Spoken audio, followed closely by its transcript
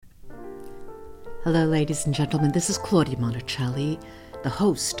Hello, ladies and gentlemen. This is Claudia Monticelli, the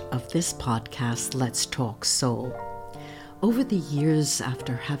host of this podcast, Let's Talk Soul. Over the years,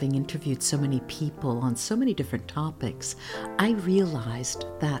 after having interviewed so many people on so many different topics, I realized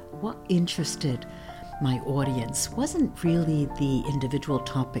that what interested my audience wasn't really the individual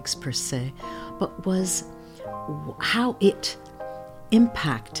topics per se, but was how it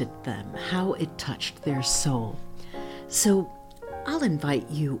impacted them, how it touched their soul. So I'll invite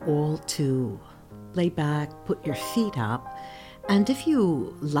you all to lay back, put your feet up, and if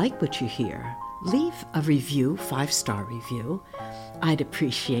you like what you hear, leave a review, 5-star review. I'd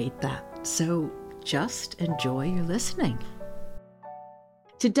appreciate that. So just enjoy your listening.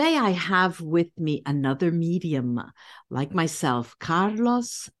 Today I have with me another medium like myself,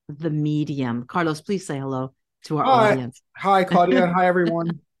 Carlos the Medium. Carlos, please say hello to our audience. Hi, Claudia. Hi,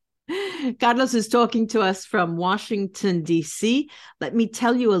 everyone. Carlos is talking to us from Washington, D.C. Let me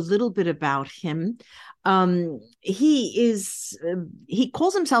tell you a little bit about him. He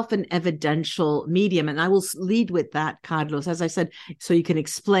calls himself an evidential medium, and I will lead with that, Carlos, as I said, so you can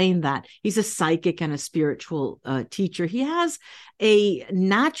explain that. He's a psychic and a spiritual teacher. He has a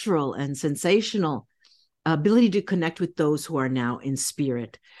natural and sensational ability to connect with those who are now in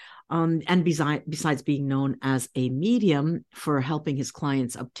spirit. And besides being known as a medium for helping his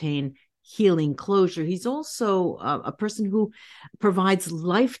clients obtain healing closure, he's also a person who provides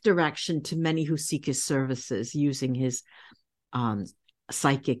life direction to many who seek his services using his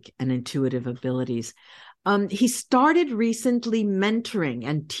psychic and intuitive abilities. He started recently mentoring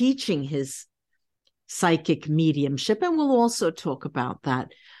and teaching his psychic mediumship, and we'll also talk about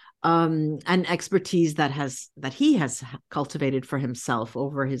that. And expertise that he has cultivated for himself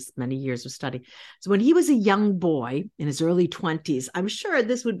over his many years of study. So when he was a young boy in his early 20s, I'm sure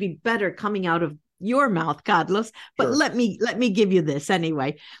this would be better coming out of your mouth, Carlos, but Sure. let me give you this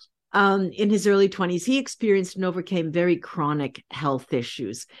anyway. In his early 20s, he experienced and overcame very chronic health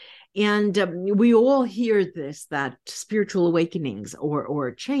issues. And we all hear this, that spiritual awakenings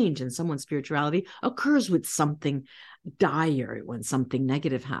or change in someone's spirituality occurs with something dire, when something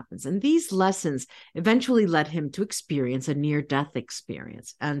negative happens. And these lessons eventually led him to experience a near-death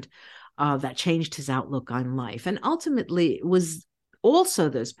experience. And that changed his outlook on life. And ultimately, it was also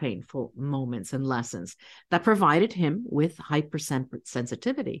those painful moments and lessons that provided him with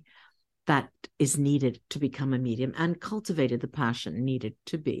hypersensitivity that is needed to become a medium and cultivated the passion needed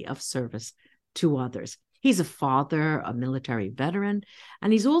to be of service to others. He's a father, a military veteran,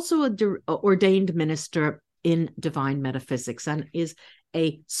 and he's also an ordained minister in divine metaphysics and is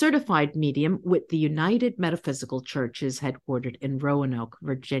a certified medium with the United Metaphysical Churches headquartered in Roanoke,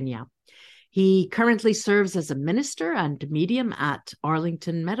 Virginia. He currently serves as a minister and medium at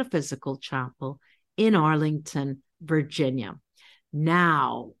Arlington Metaphysical Chapel in Arlington, Virginia.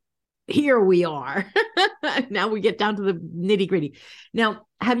 Now, here we are. Now we get down to the nitty-gritty. Now,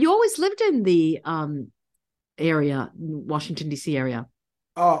 have you always lived in the area, Washington, D.C. area?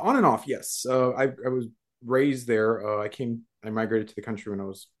 On and off, yes. I was raised there. I migrated to the country when I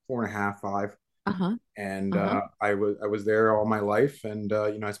was 4.5, 5, Uh-huh. and Uh-huh. I was there all my life. And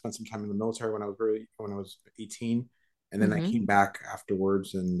I spent some time in the military when I was 18, and then I Mm-hmm. came back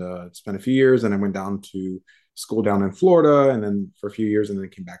afterwards and spent a few years. And I went down to school down in Florida, and then for a few years, and then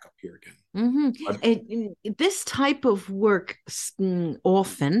came back up here again. Mm-hmm. But And this type of work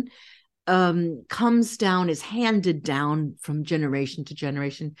often comes down, is handed down from generation to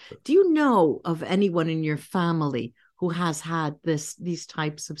generation. Do you know of anyone in your family who has had these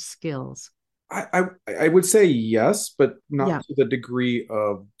types of skills? I would say yes, but not Yeah. to the degree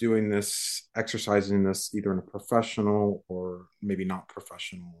of doing this, exercising this either in a professional or maybe not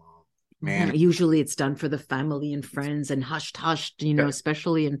professional manner. Usually it's done for the family and friends and hushed, Yeah,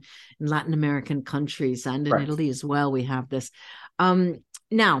 especially in Latin American countries and in correct. Italy as well. We have this.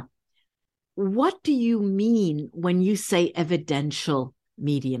 Now, what do you mean when you say evidential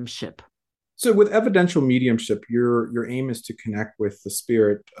mediumship? So with evidential mediumship, your aim is to connect with the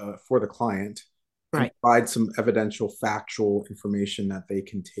spirit for the client and Right. provide some evidential, factual information that they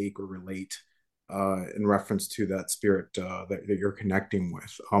can take or relate in reference to that spirit that you're connecting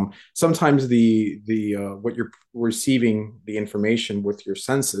with. Sometimes the what you're receiving the information with your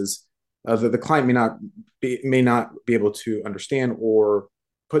senses, the client may not be able to understand or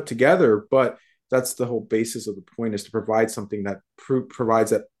put together, but that's the whole basis of the point, is to provide something that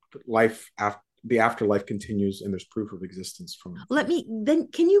provides that life after the afterlife continues and there's proof of existence from.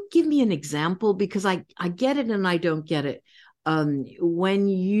 Can you give me an example? Because I get it and I don't get it. When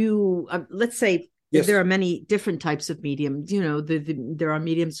you, let's say there Yes. are many different types of mediums, there are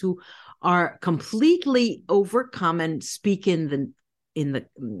mediums who are completely overcome and speak in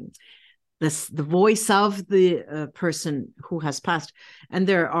the the voice of the person who has passed. And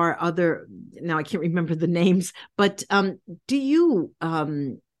there are other, now I can't remember the names, but do you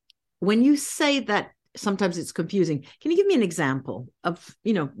when you say that sometimes it's confusing, can you give me an example of,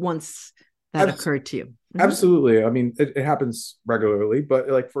 once that occurred to you? Mm-hmm. Absolutely. I mean, it happens regularly, but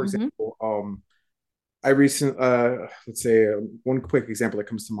like, for Mm-hmm. example, I recently, let's say, one quick example that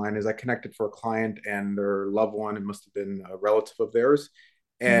comes to mind is I connected for a client and their loved one, it must have been a relative of theirs.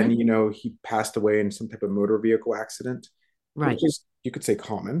 And, Mm-hmm. he passed away in some type of motor vehicle accident, which Right. is, you could say,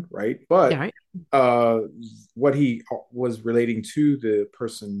 common, right? Yeah. But Right. uh, what he was relating to the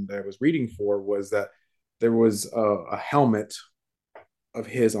person that I was reading for was that there was a helmet of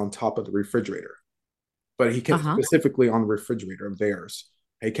his on top of the refrigerator, but he kept Uh-huh. specifically on the refrigerator of theirs.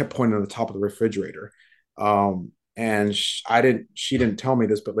 He kept pointing to the top of the refrigerator. And she didn't tell me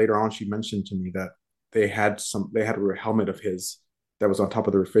this, but later on she mentioned to me that they had a helmet of his that was on top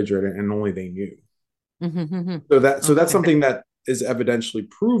of the refrigerator, and only they knew. Mm-hmm. Mm-hmm. So that's Okay. something that is evidentially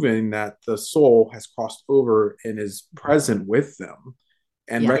proving that the soul has crossed over and is present with them,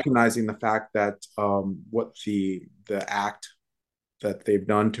 and Yeah. recognizing the fact that what the act that they've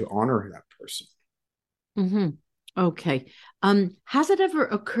done to honor that person. Mm-hmm. Okay. Has it ever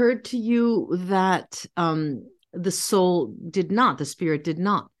occurred to you that the spirit did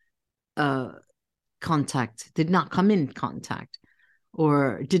not uh did not come in contact,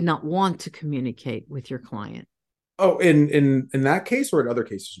 or did not want to communicate with your client? Oh, in that case, or in other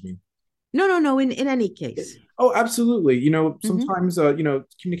cases, you mean? No, no, no, in any case. Oh, absolutely. Mm-hmm. Sometimes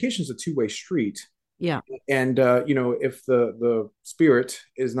communication is a two-way street, Yeah. and if the spirit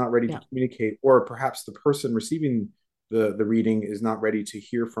is not ready to Yeah. communicate, or perhaps the person receiving the reading is not ready to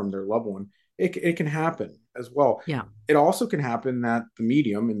hear from their loved one, it can happen as well. Yeah. It also can happen that the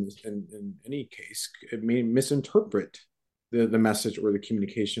medium, in any case, it may misinterpret the message or the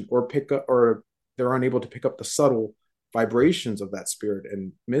communication, or pick up, or they're unable to pick up the subtle vibrations of that spirit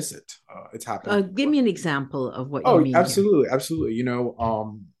and miss it. It's happened Give before. me an example of what you Oh, mean here. absolutely, absolutely.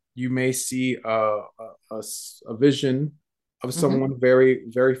 You may see a vision of Mm-hmm. someone very,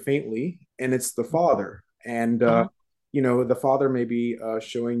 very faintly, and it's the father. And Uh-huh. the father may be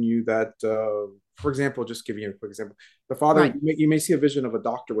showing you that, for example, just giving you a quick example, the father, Right. you may see a vision of a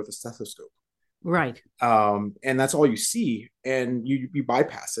doctor with a stethoscope, Right. and that's all you see, and you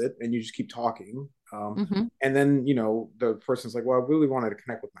bypass it and you just keep talking, Mm-hmm. and then the person's like, well, I really wanted to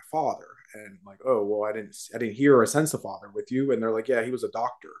connect with my father, and like, oh well, I didn't hear or sense the father with you, and they're like, yeah, he was a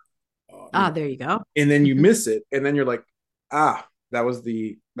doctor, uh, you Ah, know there you go. and then you Mm-hmm. miss it, and then you're like, ah, that was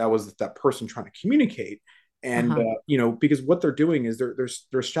that person trying to communicate. And Uh-huh. because what they're doing is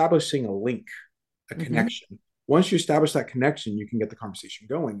they're establishing a link, a Mm-hmm. connection. Once you establish that connection, you can get the conversation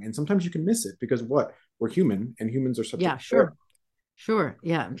going, and sometimes you can miss it because what, we're human, and humans are subject Yeah, to error. sure. Sure.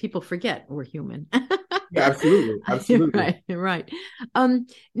 Yeah. And people forget we're human. Yeah, absolutely, absolutely. Right, right.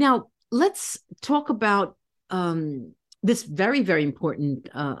 Now let's talk about um this very, very important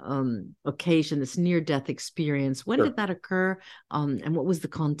occasion, this near-death experience. When did Sure. that occur? And what was the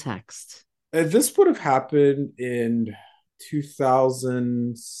context? This would have happened in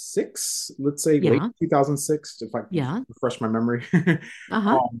 2006, let's say late Yeah, 2006, if I can yeah. refresh my memory.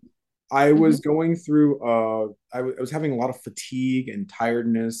 Uh-huh. um, I Mm-hmm. was going through, I was having a lot of fatigue and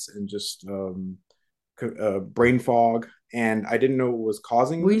tiredness and just brain fog, and I didn't know what was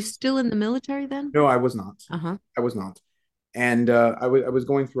causing Were you this. still in the military then? No, I was not. Uh-huh. I was not. And I was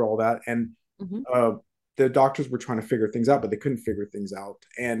going through all that, and Mm-hmm. uh, the doctors were trying to figure things out, but they couldn't figure things out.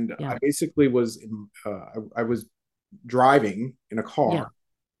 And I Yeah, basically I was driving in a yeah, car,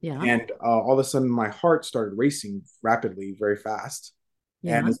 yeah, and all of a sudden my heart started racing rapidly, very fast.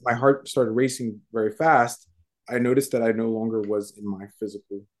 And yeah. as my heart started racing very fast, I noticed that I no longer was in my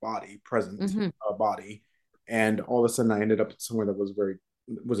physical body, present Mm-hmm. body. And all of a sudden I ended up somewhere that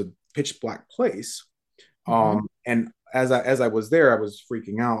was a pitch black place. Mm-hmm. And as I was there, I was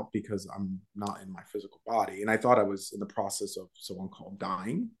freaking out because I'm not in my physical body, and I thought I was in the process of someone called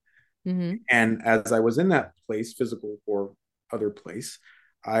dying. Mm-hmm. And as I was in that place, physical or other place,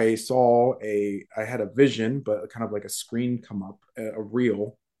 I had a vision, but kind of like a screen come up, a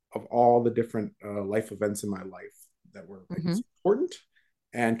reel of all the different life events in my life that were, I Mm-hmm. guess, important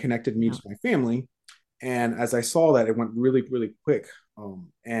and connected me Yeah. to my family. And as I saw that, it went really, really quick.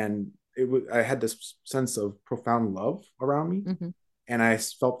 And I had this sense of profound love around me. Mm-hmm. And I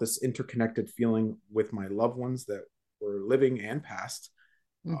felt this interconnected feeling with my loved ones that were living and past,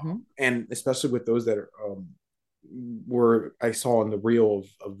 Mm-hmm. and especially with those that were I saw in the reel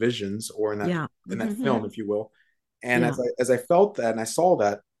of visions, or Yeah. in that Mm-hmm. film, if you will. And Yeah. as I felt that and I saw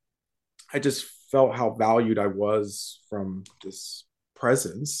that, I just felt how valued I was from this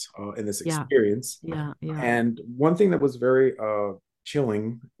presence in this Yeah. experience. Yeah. Yeah. And one thing that was very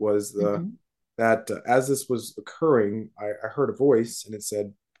chilling was Hmm. that as this was occurring, I heard a voice and it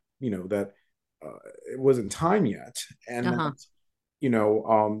said, that it wasn't time yet, and Uh-huh.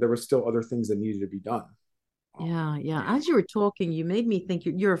 that there were still other things that needed to be done. Um, Yeah. Yeah. and As you were talking, you made me think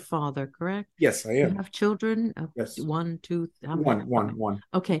you're a father, correct? yes, I You am. have children? Yes, One, two, how many? one, How one, many? one.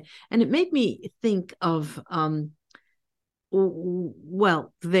 Okay. And it made me think of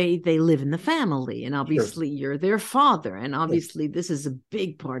well, they live in the family, and Sure, obviously you're their father, and sure, obviously this is a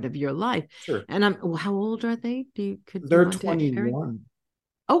big part of your life. sure. And I'm how old are they? Do you They're mind sharing? 21.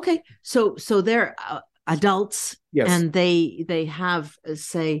 Okay, so they're adults, Yes, and they have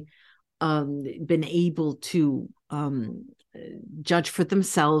say been able to judge for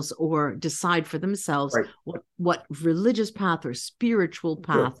themselves or decide for themselves right. what religious path or spiritual Sure.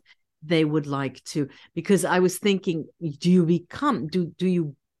 path they would like to. Because I was thinking, do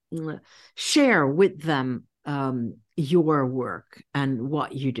you share with them your work and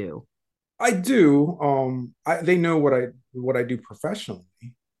what you do? I do. They know what I do professionally,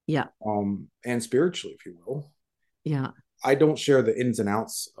 Yeah, and spiritually, if you will. yeah. I don't share the ins and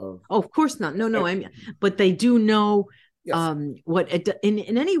outs of. Oh, of course not. No, I mean, but they do know Yes, what in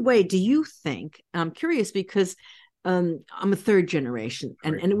any way do you think? I'm curious because I'm a third generation,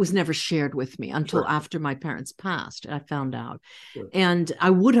 right. and it was never shared with me until Sure, after my parents passed. I found out, sure. and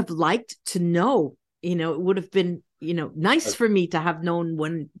I would have liked to know. It would have been nice Right. for me to have known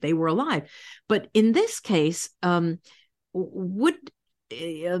when they were alive, but in this case, would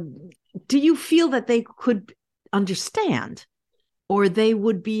uh, do you feel that they could understand? Or they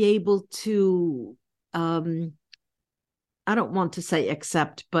would be able to um I don't want to say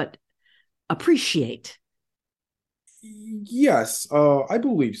accept, but appreciate. Yes, I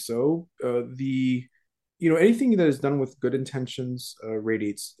believe so. Anything that is done with good intentions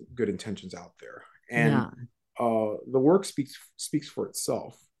radiates good intentions out there, and Yeah, the work speaks for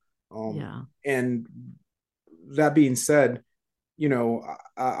itself. yeah. And that being said, you know,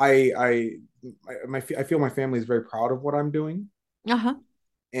 I feel my family is very proud of what I'm doing, Uh-huh.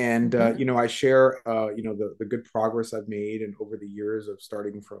 and Hmm. I share the good progress I've made and over the years of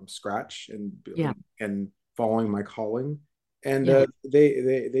starting from scratch and Yeah, building and following my calling, and yeah,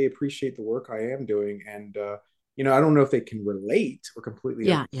 they appreciate the work I am doing, and I don't know if they can relate or completely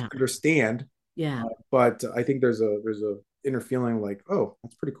yeah, yeah, understand, yeah. but I think there's a inner feeling like, oh,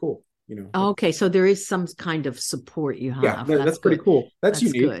 that's pretty cool, Okay, so there is some kind of support you yeah, have. That's that's pretty good. cool. That's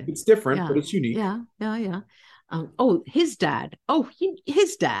That's unique. good. It's different, but Yeah, it's unique. yeah, yeah, yeah. Oh, his dad. Oh,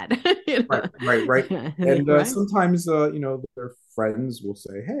 his dad. Right, right, right. And Right? sometimes, their friends will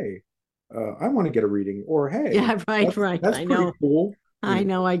say, "Hey, I want to get a reading," or "Hey, Yeah, right, right. that's I pretty know. cool," I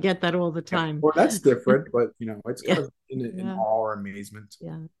know. I get that all the Yeah, time. or that's different, but it's kind Yeah, of in yeah, awe or amazement.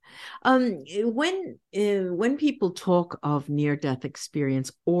 yeah. When people talk of near-death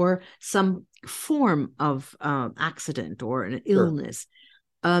experience or some form of accident or an Sure, illness,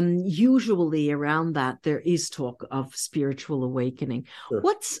 usually around that there is talk of spiritual awakening. sure.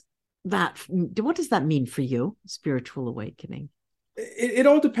 What's that? What does that mean for you? Spiritual awakening. It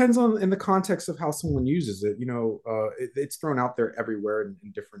all depends on in the context of how someone uses it. It's thrown out there everywhere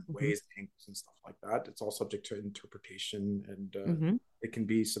in different Hmm. ways, angles, and stuff like that. It's all subject to interpretation, and Hmm. it can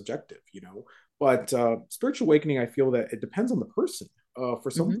be subjective. But spiritual awakening, I feel that it depends on the person.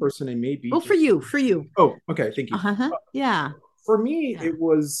 For some Hmm. person, it may be Well, just. for you. Oh, okay, thank you. Uh-huh. Yeah, For me, yeah. it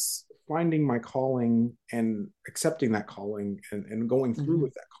was finding my calling and accepting that calling and going through Hmm.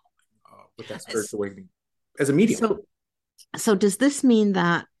 with that spiritual awakening as a medium. So, so does this mean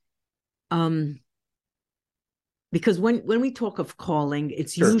that um because when we talk of calling,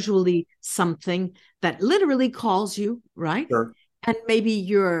 it's Sure, usually something that literally calls you, right? sure. And maybe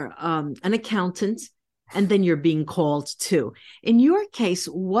you're an accountant, and then you're being called too. In your case,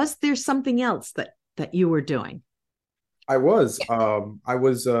 was there something else that you were doing? At the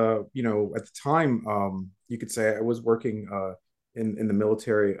time, you could say I was working in the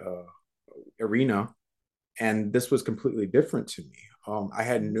military arena, and this was completely different to me. I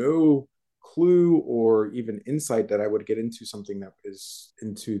had no clue or even insight that I would get into something that is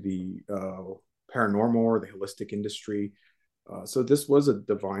into the paranormal or the holistic industry. So this was a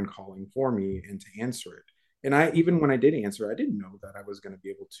divine calling for me, and to answer it. And I even when I did answer, I didn't know that I was going to be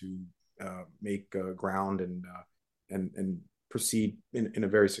able to make ground and proceed in a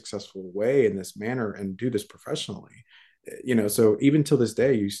very successful way in this manner and do this professionally. So even till this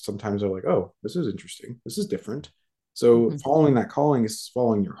day, you sometimes are like, oh, this is interesting, this is different. So Mm-hmm. following that calling is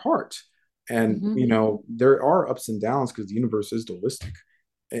following your heart, and Mm-hmm. there are ups and downs because the universe is dualistic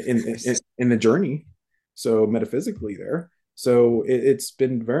in the journey, so metaphysically there. So it's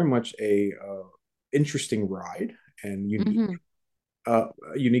been very much a interesting ride and Hmm. a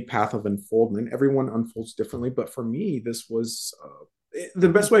unique path of unfoldment. Everyone unfolds differently, but for me, this was the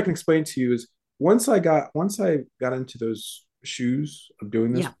best way I can explain to you is once I got into those shoes of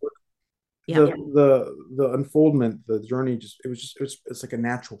doing this Yeah. work, Yeah. the unfoldment, the journey, it's like a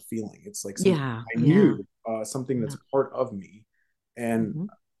natural feeling. It's like something Yeah. I Yeah. knew, something Yeah. that's part of me, and Hmm.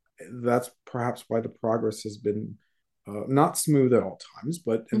 that's perhaps why the progress has been not smooth at all times,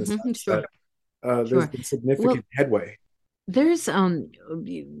 but in the Hmm. sense Sure. that there's Sure. been Well, significant headway. there's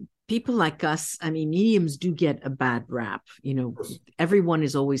people like us. I mean, mediums do get a bad rap. Of course, Everyone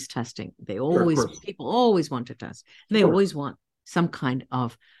is always testing. sure, of course, People always want to test. And of they course, always want some kind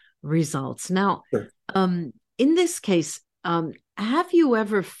of results. Now, sure. in this case, have you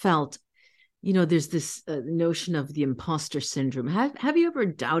ever felt, there's this notion of the imposter syndrome. Have you ever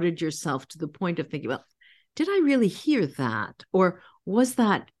doubted yourself to the point of thinking, well, did I really hear that? Or was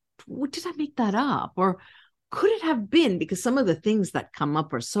that, did I make that up? Or could it have been? Because some of the things that come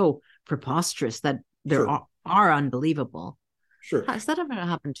up are so preposterous that there Sure, are unbelievable. sure. Has that ever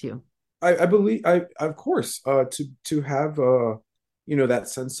happened to you? I believe I of course to have that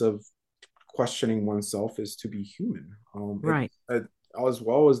sense of questioning oneself is to be human. Right. As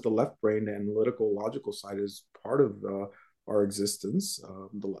well as the left brain, the analytical, logical side is part of our existence.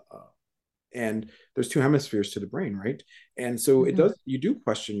 And there's two hemispheres to the brain, right? And so it Hmm. does. You do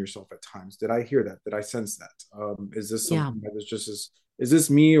question yourself at times. Did I hear that? Did I sense that? Is this Yeah. something that is just as is this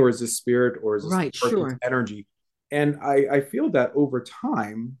me or is this spirit or is this the Right. person's Sure. energy? And I feel that over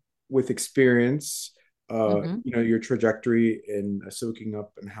time with experience, Hmm. your trajectory in soaking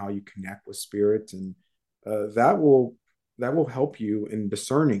up and how you connect with spirit, and that will help you in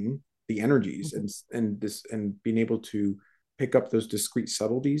discerning the energies Hmm. and being able to pick up those discrete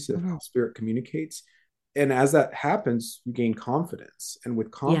subtleties of Hmm. how spirit communicates. And as that happens, you gain confidence, and with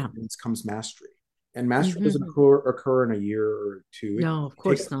Yeah. confidence comes mastery. And mastery doesn't Hmm. occur in a year or two. No, of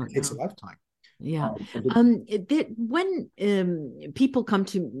course not. It takes a No. lifetime. Yeah. And to, When people come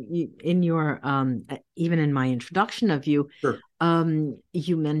to you in your even in my introduction of you, sure,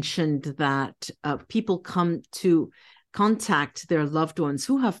 you mentioned that people come to contact their loved ones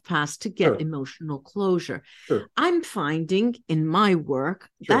who have passed to get sure, emotional closure. sure, I'm finding in my work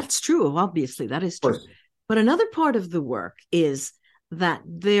sure, of that's true. Obviously, that is true. course, But another part of the work is that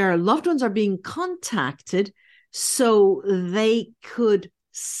their loved ones are being contacted so they could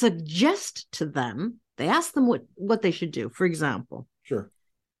suggest to them, they ask them what they should do. For example, sure,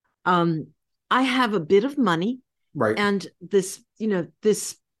 um, I have a bit of money right. and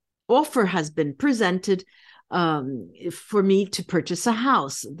this offer has been presented for me to purchase a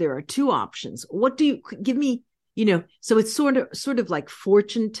house. There are two options. What do you give me? So it's sort of like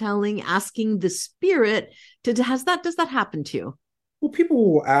fortune telling, asking the spirit to has that does that happen to you? Well, people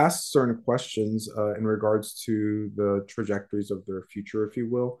will ask certain questions in regards to the trajectories of their future, if you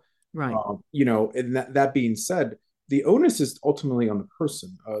will. Right. And that being said, the onus is ultimately on the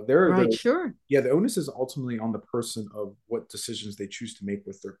person. Right. Sure. The onus is ultimately on the person of what decisions they choose to make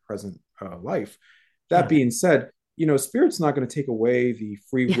with their present life. That Yeah. being said, spirit's not going to take away the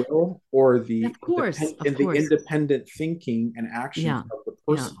free Yeah. will or Of course. Of the course. independent thinking and actions Yeah. of the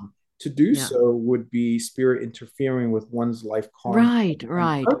Yeah. person. To do Yeah. so would be spirit interfering with one's life karma Right, and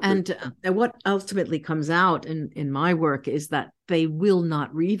right. purpose. And what ultimately comes out in my work is that they will not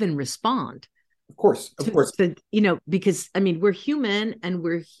even respond Of course, because I mean, we're human and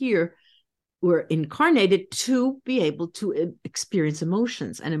we're incarnated to be able to experience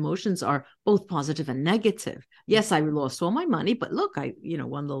emotions, and emotions are both positive and negative. Yes, I lost all my money, but look, I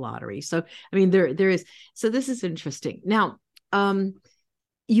won the lottery. So I mean, there is. So this is interesting. Now,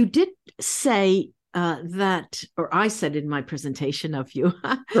 you did say that, or I said in my presentation of you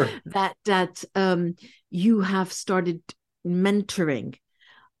sure. that you have started mentoring.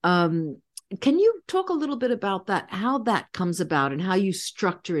 Um, can you talk a little bit about that? How that comes about and how you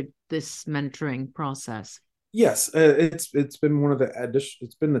structured this mentoring process? Yes, it's been one of the addition.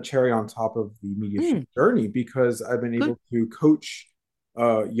 It's been the cherry on top of the mediumship Mm, journey because I've been good. able to coach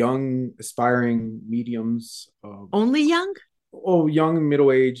young aspiring mediums, Only young? young,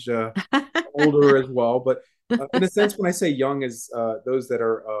 middle age, older as well. But in a sense, when I say young, is those that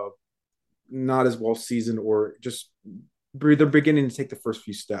are not as well seasoned or just they're beginning to take the first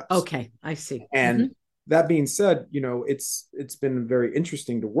few steps. Okay, I see. And that being said, it's been very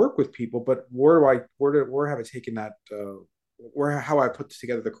interesting to work with people. But where have I taken that? Where how I put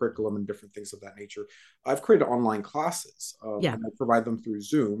together the curriculum and different things of that nature. I've created online classes, Yeah. and I provide them through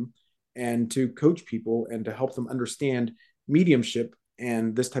Zoom, and to coach people and to help them understand mediumship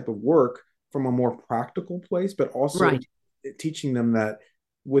and this type of work from a more practical place, but also Right. teaching them that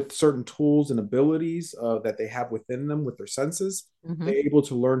with certain tools and abilities that they have within them with their senses, Mm-hmm. they're able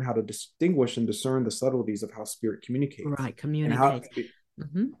to learn how to distinguish and discern the subtleties of how spirit communicates Right, and how. communicates.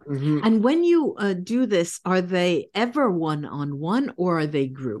 Mm-hmm. Mhm. And when you do this, are they ever one-on-one or are they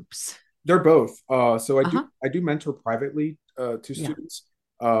groups? They're both. So Uh-huh. I do mentor privately to Yeah. students,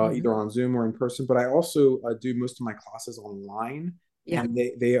 Mm-hmm. either on Zoom or in person. But I also do most of my classes online, Yeah. and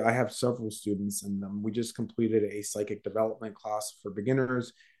they I have several students in them. We just completed a psychic development class for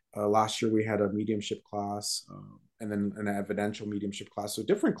beginners. Last year we had a mediumship class, and then an evidential mediumship class. So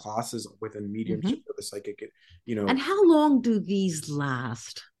different classes within mediumship Mm-hmm. for the psychic. You know, And how long do these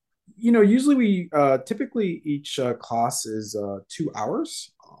last? usually we typically each class is 2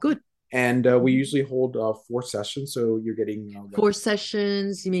 hours. Good. And we Mhm. usually hold 4 sessions, so you're getting what, 4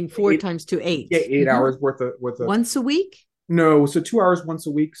 sessions, you mean four eight, times two, yeah, eight? 8 hours worth of. Once a week? No, so 2 hours once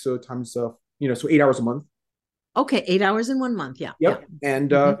a week, so times so 8 hours a month. Okay, 8 hours in one month. Yeah, yeah. Yep. And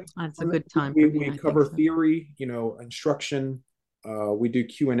That's a good time for me, we I think cover so. theory, instruction. We do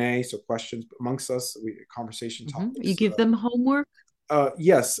Q&A, so questions amongst us, conversation You topics. give them homework?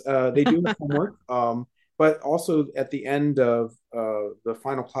 Yes, they do have homework. But also at the end of the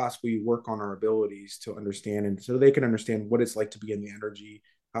final class, we work on our abilities to understand, and so they can understand what it's like to be in the energy,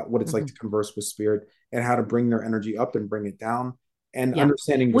 what it's like to Mhm. converse with spirit, and how to bring their energy up and bring it down, and Yeah.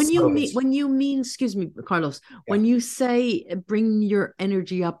 understanding the subtleties. When you mean, excuse me, Carlos, Yeah, when you say bring your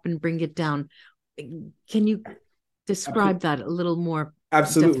energy up and bring it down, can you describe that a little more,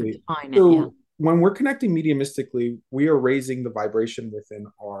 absolutely. define it? Yeah. So when we're connecting mediumistically, we are raising the vibration within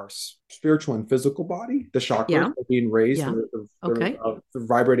our spiritual and physical body. The chakras Yeah. are being raised; Yeah. Okay. they're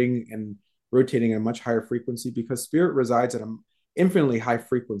vibrating and rotating at a much higher frequency because spirit resides at an infinitely high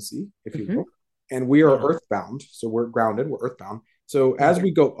frequency, if you Hmm. will. And we are Yeah. earthbound, so we're grounded, we're earthbound. So Yeah. as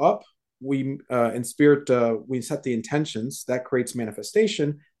we go up, we in spirit we set the intentions that creates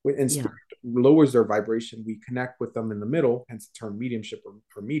manifestation. In Yeah. spirit lowers their vibration. We connect with them in the middle, hence the term mediumship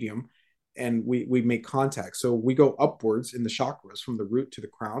or medium, and we make contact. So we go upwards in the chakras from the root to the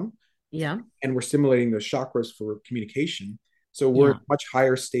crown, Yeah. and we're stimulating those chakras for communication. So we're Yeah. in a much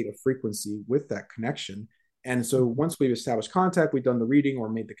higher state of frequency with that connection. And so Mhm. once we've established contact, we've done the reading or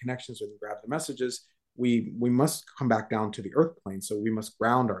made the connections or grabbed the messages, we must come back down to the earth plane. So we must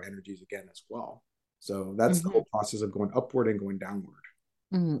ground our energies again as well. So that's the Mhm. whole process of going upward and going downward.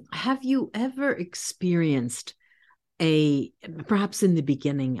 Have you ever experienced a, perhaps in the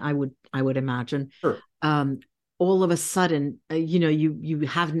beginning, I would imagine, Sure. um, all of a sudden, you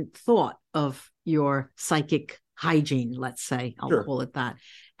haven't thought of your psychic hygiene, let's say, I'll Sure. call it that,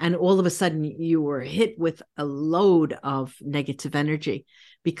 and all of a sudden you were hit with a load of negative energy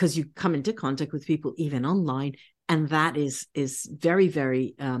because you come into contact with people even online, and that is very,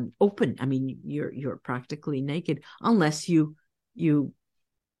 very open. I mean, you're practically naked unless you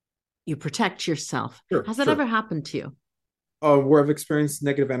you protect yourself. Sure. Has that Sure. ever happened to you? Where I've experienced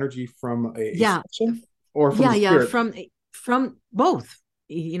negative energy from a Yeah. session or from Yeah, a yeah, spirit. from both,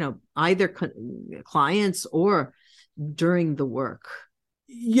 either clients or during the work.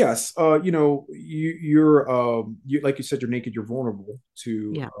 Yes, you like you said, you're naked, you're vulnerable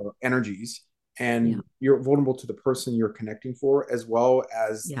to Yeah. energies, Yeah. and you're vulnerable to the person you're connecting for as well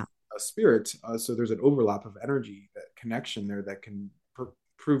as Yeah. a spirit. So there's an overlap of energy, that connection there that can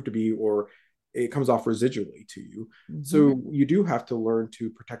prove to be, or it comes off residually to you. Hmm. So you do have to learn to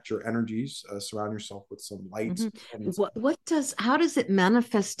protect your energies, surround yourself with some light. Hmm. And How does it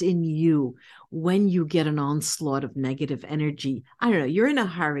manifest in you when you get an onslaught of negative energy? I don't know, you're in a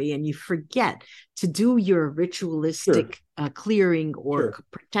hurry and you forget to do your sure, ritualistic clearing or sure.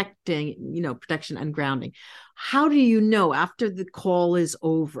 protection and grounding. How do you know after the call is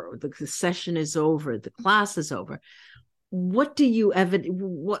over, the session is over, the class is over? What do you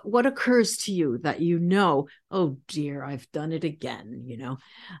what occurs to you that oh dear, I've done it again?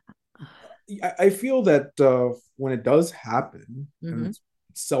 I feel that when it does happen, and Hmm. it's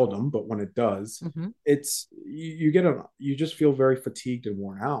seldom, but when it does, Hmm. you just feel very fatigued and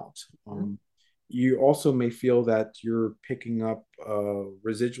worn out. You also may feel that you're picking up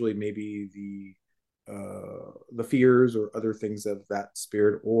residually maybe the fears or other things of that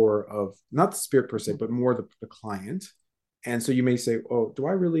spirit, or of not the spirit per se, but more the client. And so you may say, "Oh, do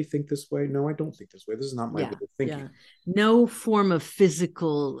I really think this way? No, I don't think this way. This is not my way Yeah, of thinking." yeah. No form of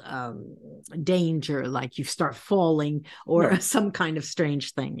physical danger, like you start falling or No, some kind of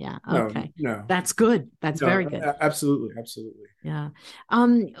strange thing. Yeah. no, Okay. no. That's good. That's No, very good. absolutely, absolutely. Yeah.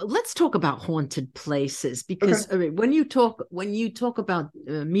 Let's talk about haunted places, Okay. because when you talk about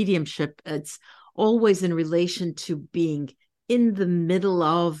mediumship, it's always in relation to being in the middle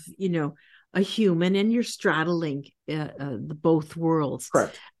of, a human, and you're straddling the both worlds.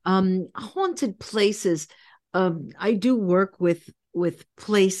 Correct. Haunted places. I do work with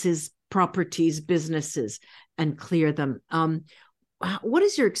places, properties, businesses, and clear them. What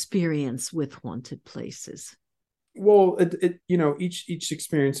is your experience with haunted places? Well, each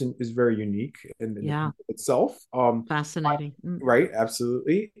experience is very unique in itself. Fascinating. Right,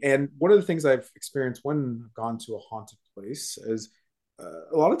 absolutely. And one of the things I've experienced when I've gone to a haunted place is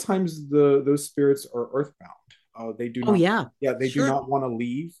a lot of times those spirits are earthbound. They do not. They do not want to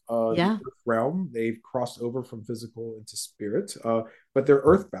leave the earth realm. They've crossed over from physical into spirit, but they're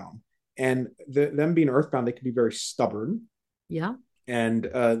earthbound. And them being earthbound, they can be very stubborn. Yeah. And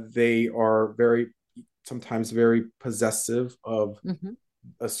they are sometimes very possessive of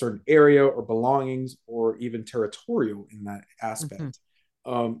a certain area or belongings, or even territorial in that aspect.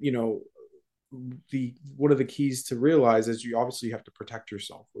 One of the keys to realize is you obviously have to protect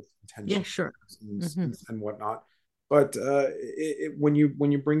yourself with intention. Yeah, sure. And whatnot. But when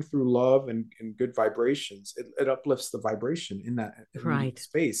you bring through love and good vibrations, it uplifts the vibration in that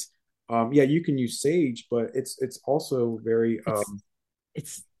space. You can use sage, but it's also very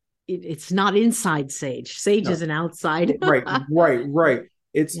it's not inside sage. Sage is an outside. Right.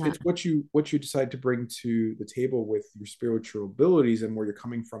 It's what you decide to bring to the table with your spiritual abilities and where you're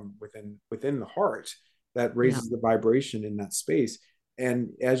coming from within the heart that raises the vibration in that space. And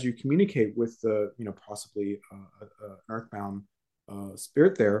as you communicate with the possibly an earthbound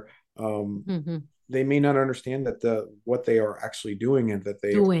spirit there, they may not understand that what they are actually doing and that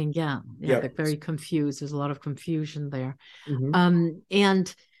they're very confused. There's a lot of confusion there.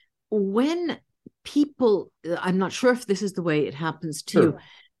 And when people, I'm not sure if this is the way it happens to you,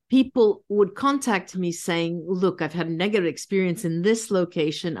 people would contact me saying, look, I've had a negative experience in this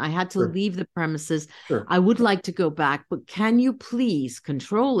location. I had to leave the premises. I would like to go back, but can you please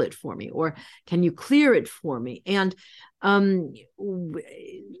control it for me? Or can you clear it for me? And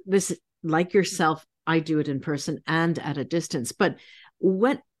this, like yourself, I do it in person and at a distance. But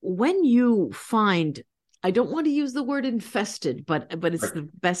when you find, I don't want to use the word infested, but it's the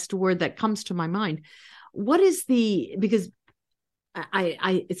best word that comes to my mind. What is because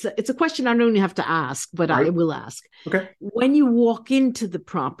it's a question I don't even have to ask, but I will ask. Okay. When you walk into the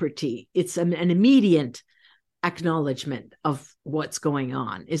property, it's an immediate acknowledgement of what's going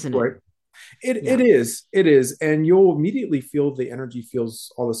on, isn't it? Right. It is. And you'll immediately feel the energy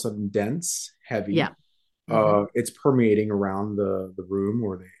feels all of a sudden dense, heavy. Yeah. It's permeating around the room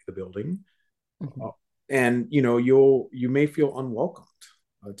or the building. And you may feel unwelcomed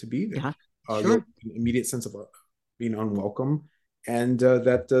to be there. An immediate sense of being unwelcome, and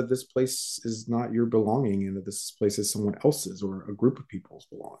that this place is not your belonging, and that this place is someone else's or a group of people's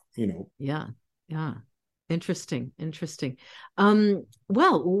belonging. Yeah. Interesting.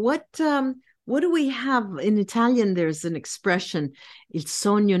 Well, what do we have in Italian? There's an expression, il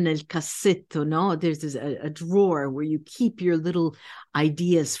sogno nel cassetto, no? There's a drawer where you keep your little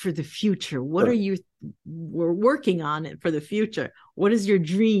ideas for the future. What are you working on it for the future? What is your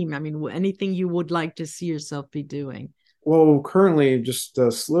dream? I mean, anything you would like to see yourself be doing? Well, currently just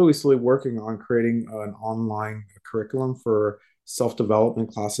slowly working on creating an online curriculum for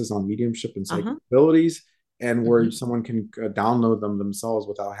self-development classes on mediumship and psychic abilities, and where someone can download them themselves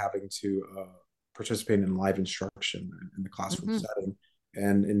without having to participate in live instruction in the classroom setting,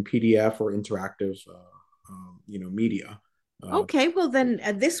 and in PDF or interactive, media. Okay, well then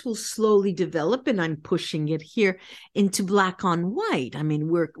this will slowly develop, and I'm pushing it here into black on white. I mean,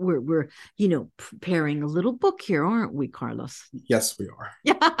 we're preparing a little book here, aren't we, Carlos? Yes, we are.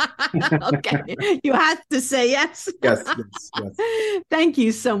 Okay, you have to say yes. Yes. Thank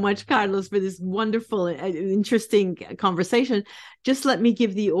you so much, Carlos, for this wonderful, interesting conversation. Just let me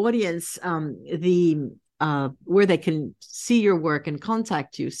give the audience where they can see your work and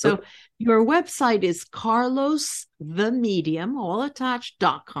contact you. So your website is carlosthemedium, all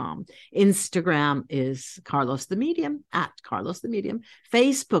attached.com. Instagram is Carlos the Medium, at Carlos the Medium.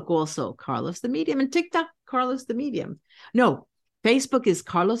 Facebook also Carlos the Medium, and TikTok Carlos the Medium. No, Facebook is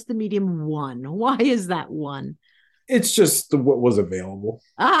Carlos the Medium 1. Why is that 1? It's just what was available.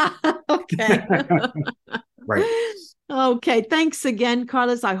 Okay. Right. Okay. Thanks again,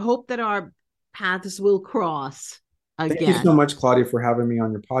 Carlos. I hope that our paths will cross again. Thank you so much, Claudia, for having me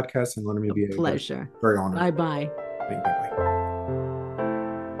on your podcast and letting me be a pleasure. Very honored. Bye-bye. Bye-bye.